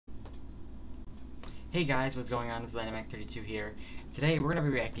Hey guys, what's going on? This is Dynamac32 here. Today we're going to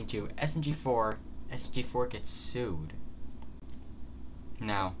be reacting to SMG4. SMG4 gets sued.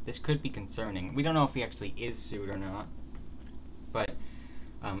 Now, this could be concerning. We don't know if he actually is sued or not. But,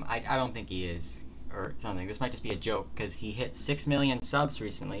 I don't think he is. Or something. This might just be a joke, because he hit 6 million subs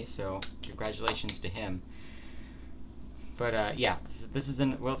recently, so congratulations to him. But, yeah, this is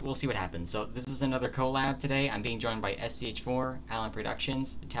we'll see what happens. So, this is another collab today. I'm being joined by SCH4, Allen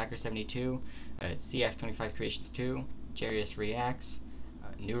Productions, Attacker72, CX25 Creations 2, Jarius Reacts,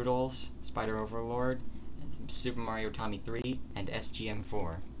 Noodles, Spider Overlord, and Super Mario Tommy 3, and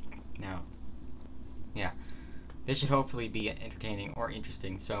SGM4. Now, yeah, this should hopefully be entertaining or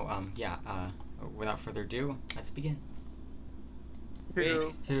interesting. So, without further ado, let's begin.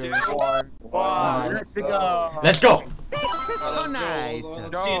 2, 1, let's go. Let's go! This is so nice.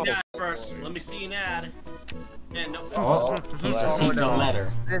 Go. See an ad first. Let me see an ad. And no. Oh, he's received a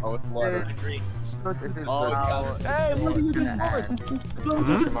letter. This I is agree. Hey, look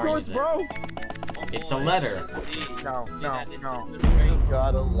at these boys, bro. It's a letter. No.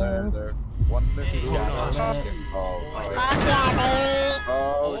 Got a letter. One minute.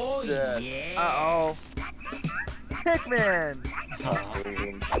 Oh shit. Yeah. Uh-oh. Pikmin.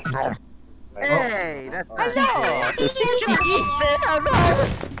 Hey, that's not Did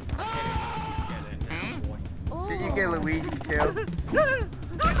you get Luigi too?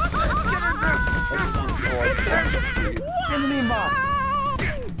 Give me mom.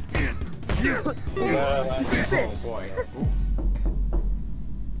 Oh boy.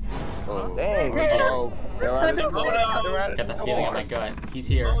 Oh, Hey, oh, Got the feeling in my gut. He's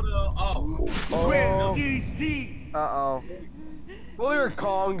here. Uh-oh. Clear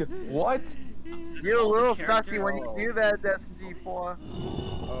Kong. What? You're a little sussy when you do that, SMG4.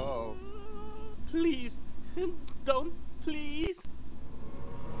 Oh. Please, don't, please.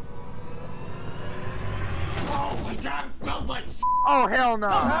 Oh my god, it smells like Oh, hell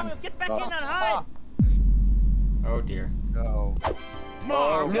no. Get back in and hide. Oh dear. No.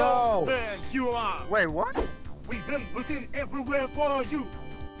 Mario, no. there you are. Wait, what? We've been looking everywhere for you.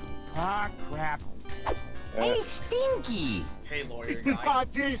 Ah, crap. Hey, Stinky. Hey, lawyer It's been guy.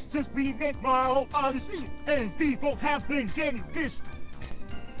 5 years since we met Mario Odyssey, and people have been getting this.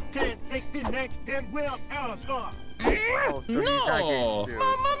 Can't take the next and we're our star. Oh, so he's not getting sued.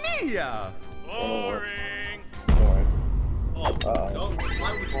 Mamma mia. Boring. Oh, no.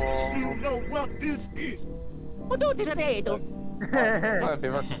 Why would So you? you know what this is.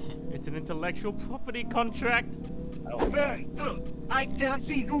 It's an intellectual property contract. Very good. I can't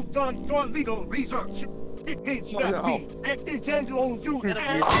see you've done your legal research. It means that we and Nintendo owe you an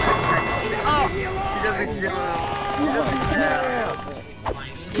Oh, he doesn't give him. He doesn't care.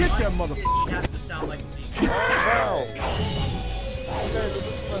 Get that motherfucker. He has to sound like the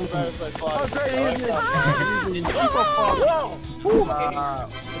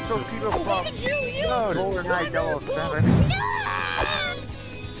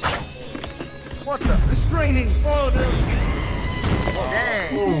What the? restraining order.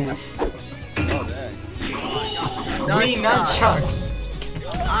 Dang. Oh, dang. Green nunchucks!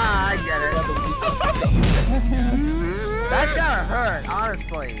 Ah, I get it. That's gotta hurt,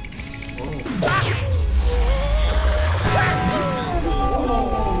 honestly.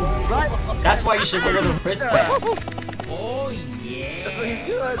 That's why you should wear the wristband. Oh yeah. That's what he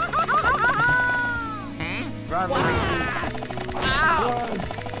should. Run,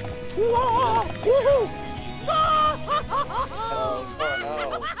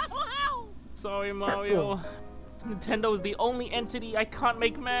 Sorry, Mario. Nintendo is the only entity I can't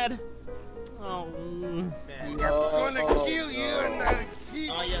make mad. Oh. man. Yep. Gonna kill you and I'll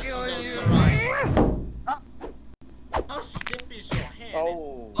keep Oh yes, killing he you. does. How stimpy's your hand?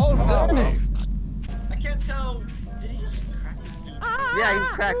 Oh, dang. I can't tell. Did he just crack this dude's neck? Yeah, he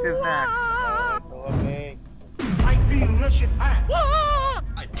cracked his neck. I feel Russian hot.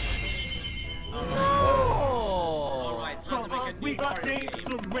 Alright, time to make a new Mario game.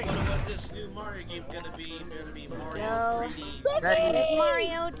 What about this new Mario game gonna be? Mario 3D. That Did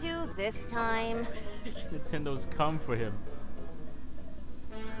Mario do this time? Nintendo's come for him.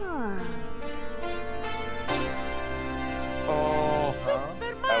 Oh.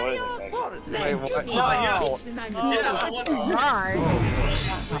 Super Mario! Wait, what? Oh, yeah. Yeah, what? Nice.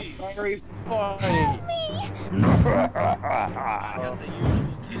 Very funny. I got the usual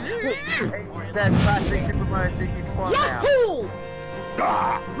kid. It says classic Super Mario 64 now.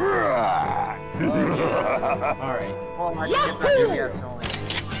 Alright. Well, I think it's not yes only.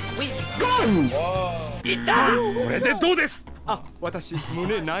 Whoa. これでどうですあ、私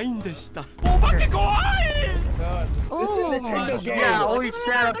胸ないんでした。お化け怖い。No. Yeah, only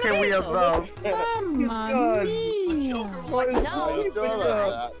Shadow can wield those. Mamma mia! How you feel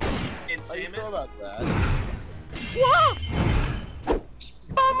about that? And How you feel Samus? about that?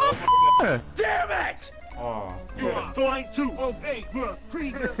 Damn it! Oh. You're going to obey your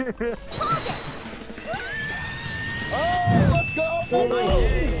previous. Let's go!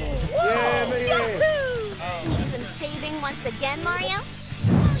 Yeah, man. Some saving once again, Mario?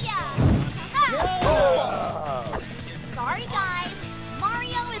 Oh yeah! Sorry guys,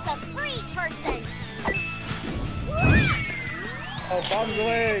 Mario is a free person! Oh, bombs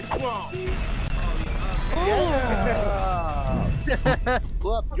away.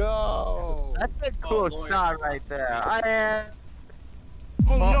 Let's go! That's a cool shot right there.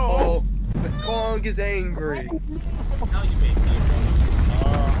 Oh no! Uh-oh. The Kong is angry. Now you made me.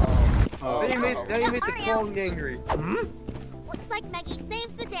 Then you made the Kong angry. Looks like Maggie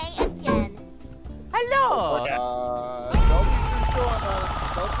saves the day again. Hello!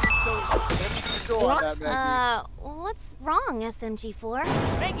 Don't be too sure on that, Maggie. What's wrong, SMG4?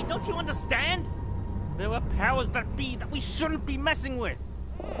 Maggie, don't you understand? There are powers that be that we shouldn't be messing with.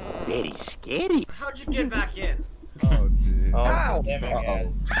 Very scary. How'd you get back in? Oh, jeez. Ow.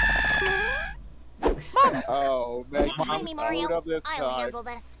 Oh, Maggie, Behind me, Mario. hold up this I'll time. handle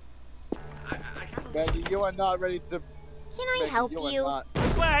this. I gotta... Maggie, you are not ready to... Can I help are you? not- I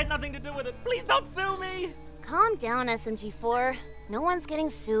swear I had nothing to do with it. Please don't sue me. Calm down, SMG4. No one's getting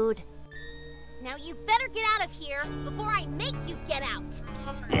sued. Now you better get out of here before I make you get out.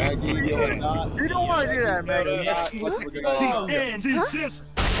 Maggie, you are not... You don't want to do that, Maggie. Maggie. Not what we're gonna do. And desist.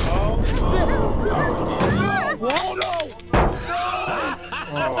 Oh no!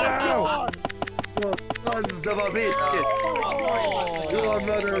 Oh. You sons of a bitch! You are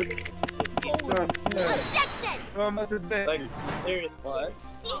mother. Objection! You are mother bitch. What?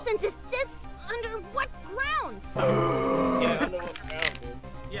 Cease and desist? Under what grounds? Oh!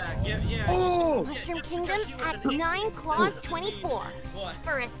 Mushroom Kingdom at 9 Clause 24. What?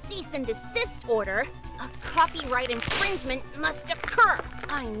 For a cease and desist order, a copyright infringement must occur.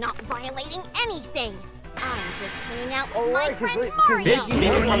 I'm not violating anything. I'm just hanging out with my friend Mario. This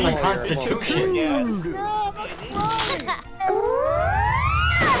speaking from the Constitution.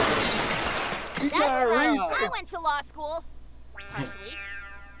 That's right. I went to law school. Partially.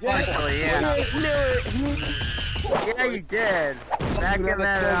 Actually, yeah. Yeah, you did. Back in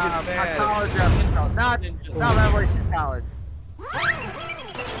that college episode. Not Revelation College.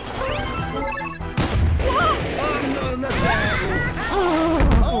 Oh, no, not that.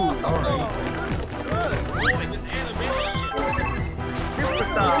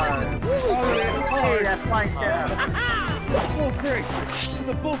 Superstar. Hey, that's my shit. Full break. There's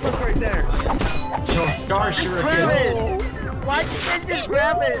a full break right there. Yo, Star Shurikens. Why can't you just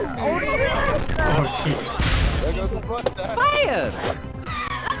grab it? Oh, Oh, dear. There goes the mustache. Fire!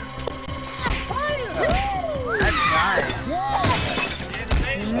 That's nice.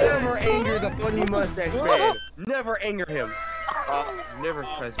 Never anger the funny mustache man. Never anger him. Never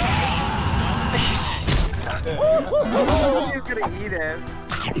tries. He's gonna eat it.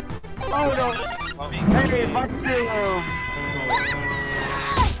 Oh no! Hey, mushroom!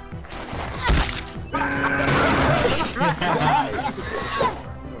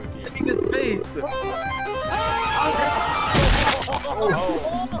 Look at his face.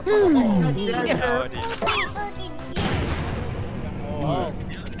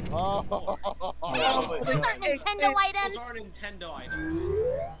 These aren't Nintendo items. Those are Nintendo items.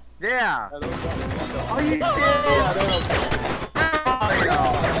 Yeah. Are you serious?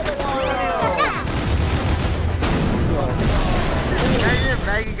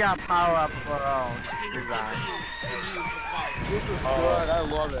 Maggie got power up of her own design. This is good. I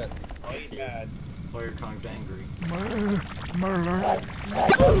love it. Lawyer Kong's angry. He's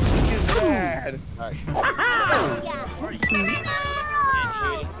bad.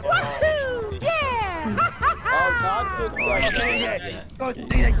 Oh, not this guy. Go see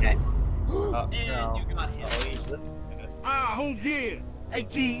it again. And you got hit. Ah, oh yeah.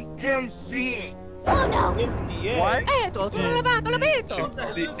 ATMC. Oh no! What?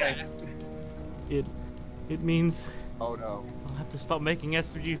 It means Oh no. I'll have to stop making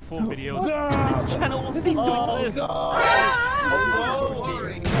SMG4 videos. This channel will cease to exist. Oh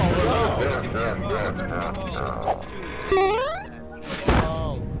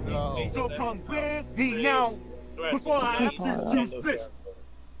no. So come with me now before I have to dismiss.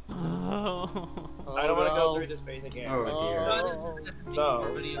 Oh. I don't want to go through this phase again. Oh, dear. No.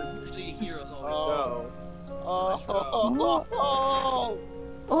 Usually heroes always Oh.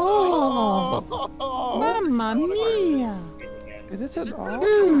 Oh, mamma mia! Is this an arc?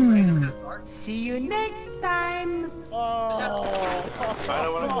 See you next time. I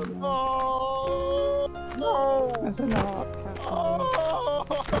don't want to go. No! That's an arc.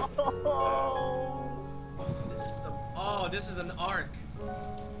 Oh, this is an arc.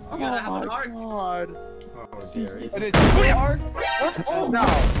 You gotta have an arc. God. Oh, dear. Is it an arc? What? Oh, no.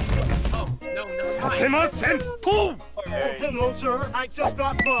 Oh, no, no. Okay. Hello, sir. I just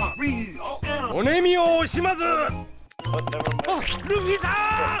got my real. But never mind.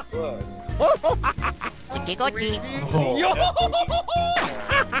 Good.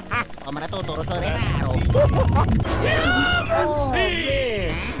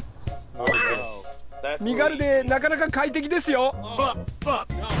 Oh, that's 身軽でなかなか快適ですよ。 But, ボ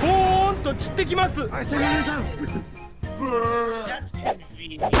ーンと散ってきます。 That's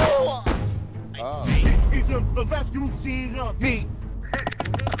convenient. Oh. this isn't the best you've seen of me.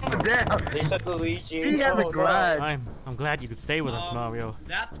 They took Luigi. He has a grudge. I'm glad you could stay with us, Mario.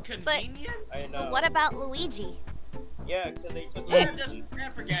 That's convenient? I know. What about Luigi? Yeah, because they took Yeah, Luigi.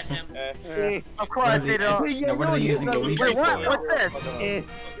 just forget him. Of course they don't. Now, what are they using Luigi Wait, what? for? What's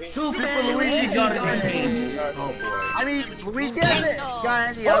this? Super Luigi got it. Oh boy. I mean, Luigi hasn't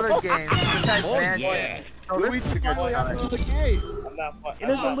got any other games besides Banjo. So this is a good one. I'm not It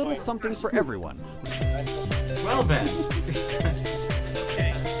is a little something for everyone. Well then.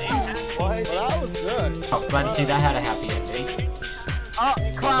 Well, that was good. Oh, glad to see that had a happy ending. Oh,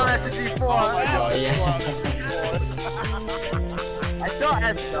 Clown SMG4. Oh, yeah. I saw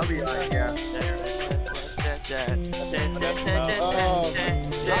SW, I guess.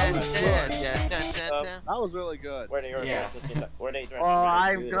 That was really good. Where they were Yeah. Oh,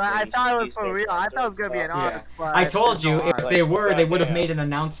 I'm glad. I thought it was for real. I thought it was gonna be an arc. Yeah. But I told you, if they were, they would have Yeah. made an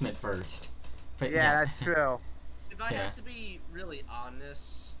announcement first. But Yeah, that's true. If I Yeah. have to be really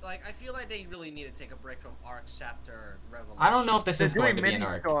honest, like, I feel like they really need to take a break from Arc Scepter Revolution. I don't know if this They're is going doing to be an mini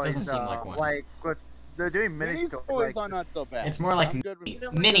arc. It stories, doesn't seem like one. Like, they're doing mini Mini stories. stories Like, are not so bad. It's more like I'm good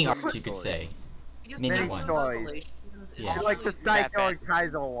with mini arcs, you could say. Because mini Master ones. Revelations is Yeah. like the really- Psycho and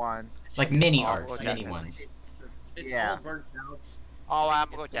Kaizo one. Like mini Oh, arcs, okay. mini ones. It's Yeah. all burnt out. Oh, I'm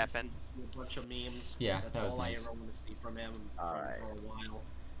It's going just Jeffen. A bunch of memes. Yeah, That's that was all nice. I ever want to see from him for Alright. a while.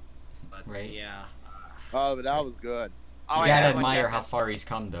 But Right. yeah. Oh, but that was good. Oh, You yeah, gotta I'm going admire Jeffen. how far he's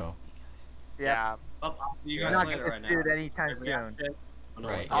come, though. Yeah. Oh, you You're guys not later gonna right get sued now. anytime Every soon. outfit. Oh, no,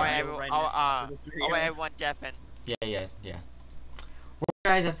 Right, I'll yeah. do it Oh, right oh, now for this video. everyone Jeffen. Yeah. Well,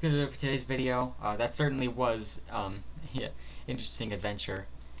 guys, that's gonna do it for today's video. That certainly was, yeah, interesting adventure.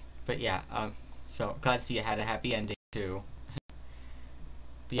 But yeah, so glad to see it had a happy ending too.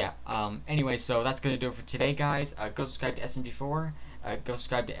 But yeah, anyway, so that's gonna do it for today, guys. Go subscribe to SMG4. Go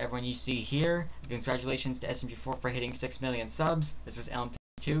subscribe to everyone you see here. Congratulations to SMG4 for hitting 6 million subs. This is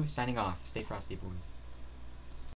LMP2 signing off. Stay frosty, boys.